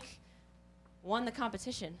you think won the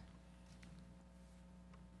competition?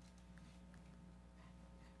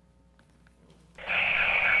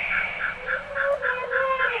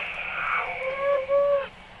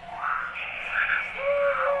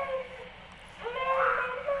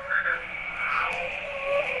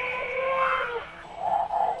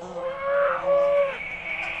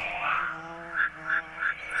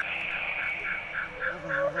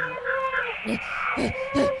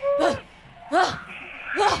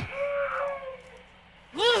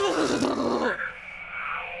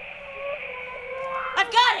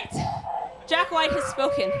 I've got it! Jack White has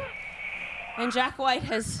spoken, and Jack White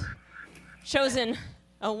has chosen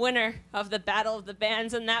a winner of the Battle of the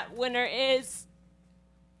Bands, and that winner is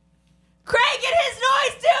Craig and his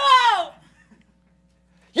noise duo!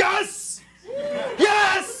 Yes!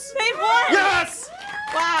 Yes! They've won! Yes!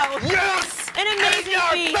 Wow. Yes! An amazing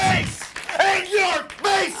feat. In your face! In your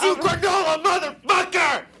face, you granola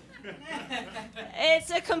motherfucker!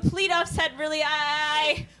 It's a complete upset, really.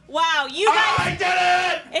 Wow, you guys. I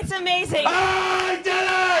did it! It's amazing. I did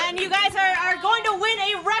it! And you guys are going to win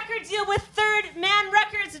a record deal with Third Man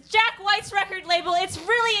Records, Jack White's record label. It's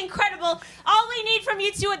really incredible. All we need from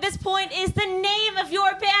you two at this point is the name of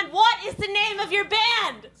your band. What is the name of your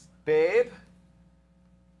band? Babe?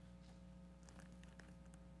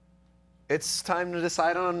 It's time to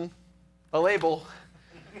decide on a label.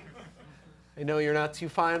 I know you're not too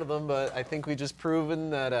fond of them, but I think we just proven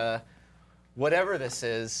that whatever this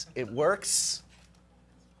is, it works.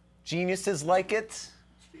 Geniuses like it.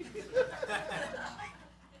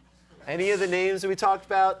 Any of the names that we talked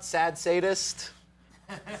about? Sad Sadist.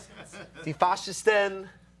 Die Faschisten.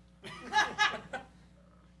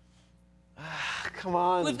 Come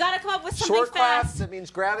on. We've got to come up with something Short class, fast. that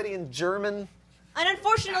means gravity in German. And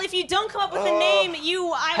unfortunately, if you don't come up with a name,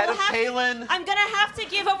 I'm gonna have to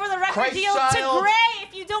give over the record deal to Gray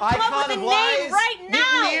if you don't come up with a name right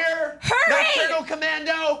now. Mutineer, Hurry! Nocturnal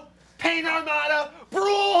Commando, Pain Armada,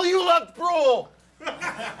 Brule, you love Brule.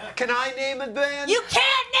 Can I name a band? You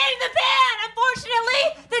can't name the band! Unfortunately,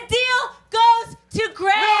 the deal goes to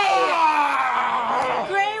Gray! No!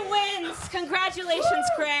 Gray wins. Congratulations,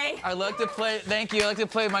 Gray. I'd like to play, thank you, I'd like to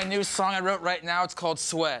play my new song I wrote right now. It's called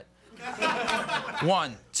Sweat.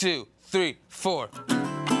 1, 2, 3, 4.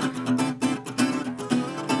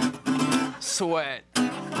 Sweat.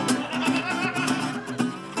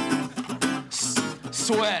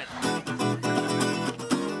 Sweat.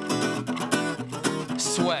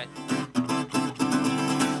 Sweat.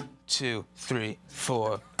 2, 3,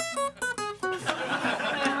 4.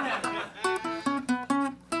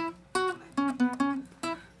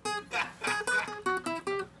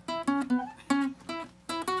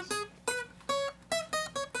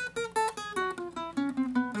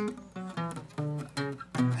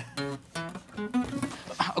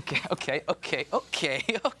 Okay.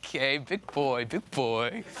 Big boy.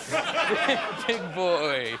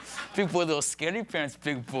 Big boy, little scaredy pants,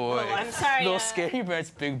 big boy. Oh, I'm sorry. Little scaredy pants,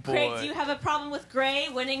 big boy. Craig, do you have a problem with Gray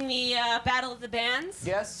winning the Battle of the Bands?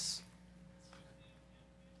 Yes.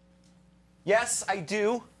 Yes, I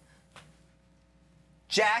do.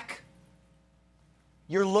 Jack,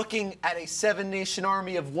 you're looking at a 7-nation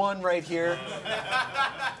army of one right here.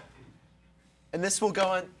 And this will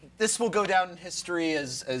go down in history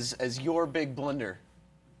as your big blunder.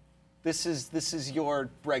 This is your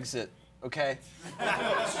Brexit, okay?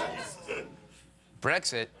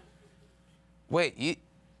 Brexit? Wait, you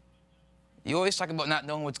always talk about not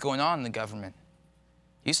knowing what's going on in the government.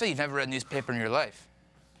 You say you've never read a newspaper in your life.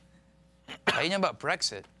 How do you know about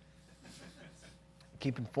Brexit?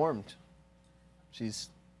 Keep informed. She's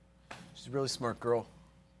a really smart girl.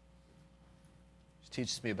 She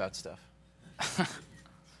teaches me about stuff.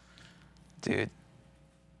 Dude,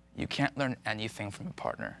 you can't learn anything from a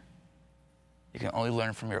partner. You can only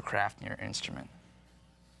learn from your craft and your instrument.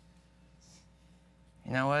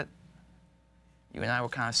 You know what? You and I were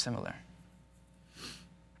kind of similar. Do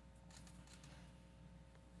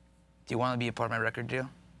you want to be a part of my record deal?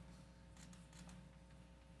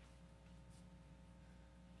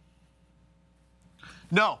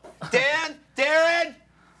 No. Dan, Darren,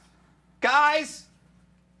 guys,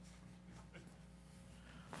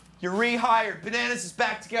 you're rehired. Bananas is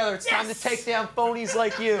back together. It's time to take down phonies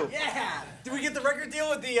like you. Yeah. Did we get the record deal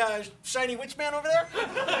with the shiny witch man over there?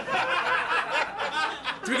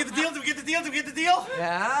 Did we get the deal? Did we get the deal? Did we get the deal?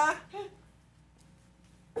 Yeah?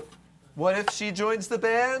 What if she joins the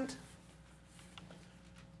band?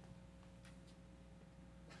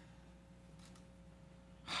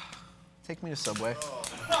 Take me to Subway.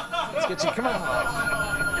 Let's get you. Come on.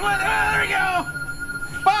 Come on, there we go.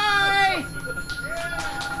 Bye.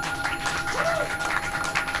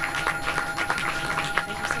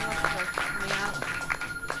 Thank you so much for coming out,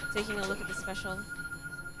 taking a look at the special. I'm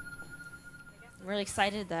really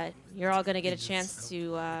excited that you're all going to get a chance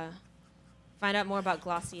to find out more about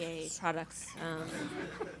Glossier products.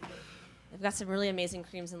 They've got some really amazing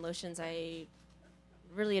creams and lotions. I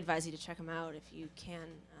really advise you to check them out if you can.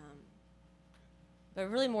 But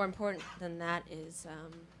really more important than that is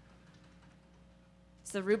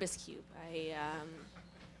it's the Rubik's Cube.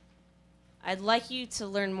 I'd like you to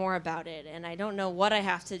learn more about it, and I don't know what I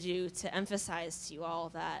have to do to emphasize to you all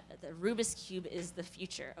that the Rubik's Cube is the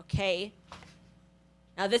future, okay?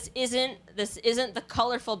 Now this isn't the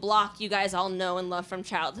colorful block you guys all know and love from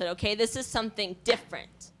childhood, okay? This is something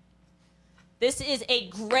different. This is a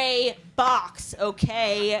gray box,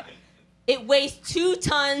 okay? It weighs 2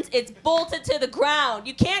 tons. It's bolted to the ground.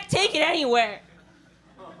 You can't take it anywhere.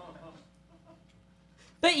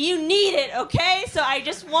 But you need it, okay? So I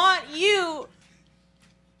just want you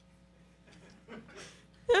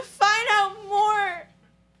to find out more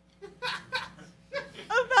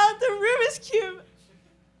about the Rubik's Cube.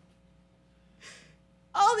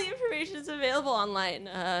 All the information is available online.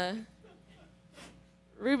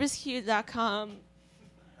 Rubik'sCube.com.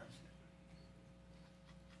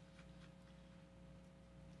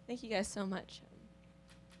 Thank you guys so much.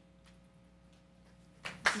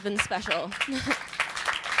 This has been special.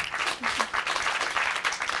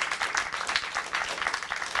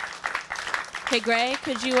 Hey, Gray,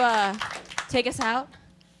 could you take us out?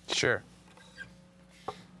 Sure.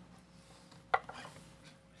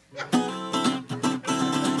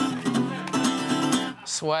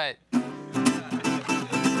 Sweat.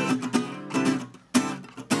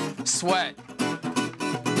 Sweat.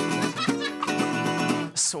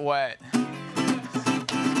 Sweat.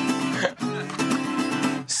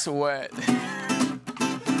 Sweat.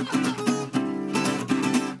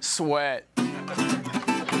 Sweat.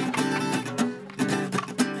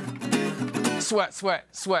 Sweat, sweat,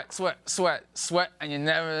 sweat, sweat, sweat, sweat, and you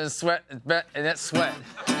never sweat, and it's sweat.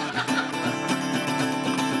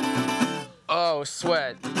 Oh,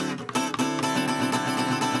 sweat.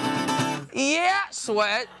 Yeah,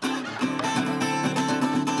 sweat.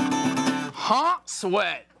 Huh?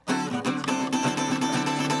 Sweat.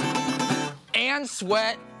 And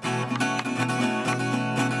sweat.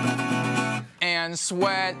 And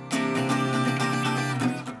sweat.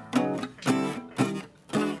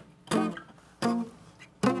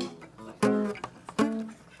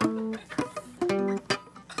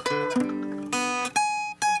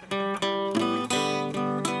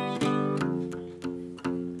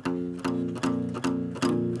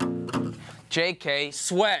 JK,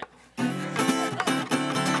 sweat.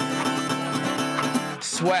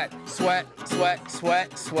 Sweat, sweat, sweat,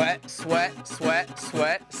 sweat, sweat, sweat, sweat,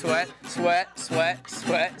 sweat, sweat, sweat, sweat,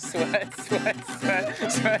 sweat, sweat, sweat,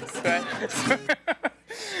 sweat, sweat, sweat,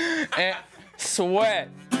 and sweat.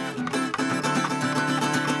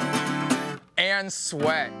 And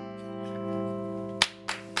sweat.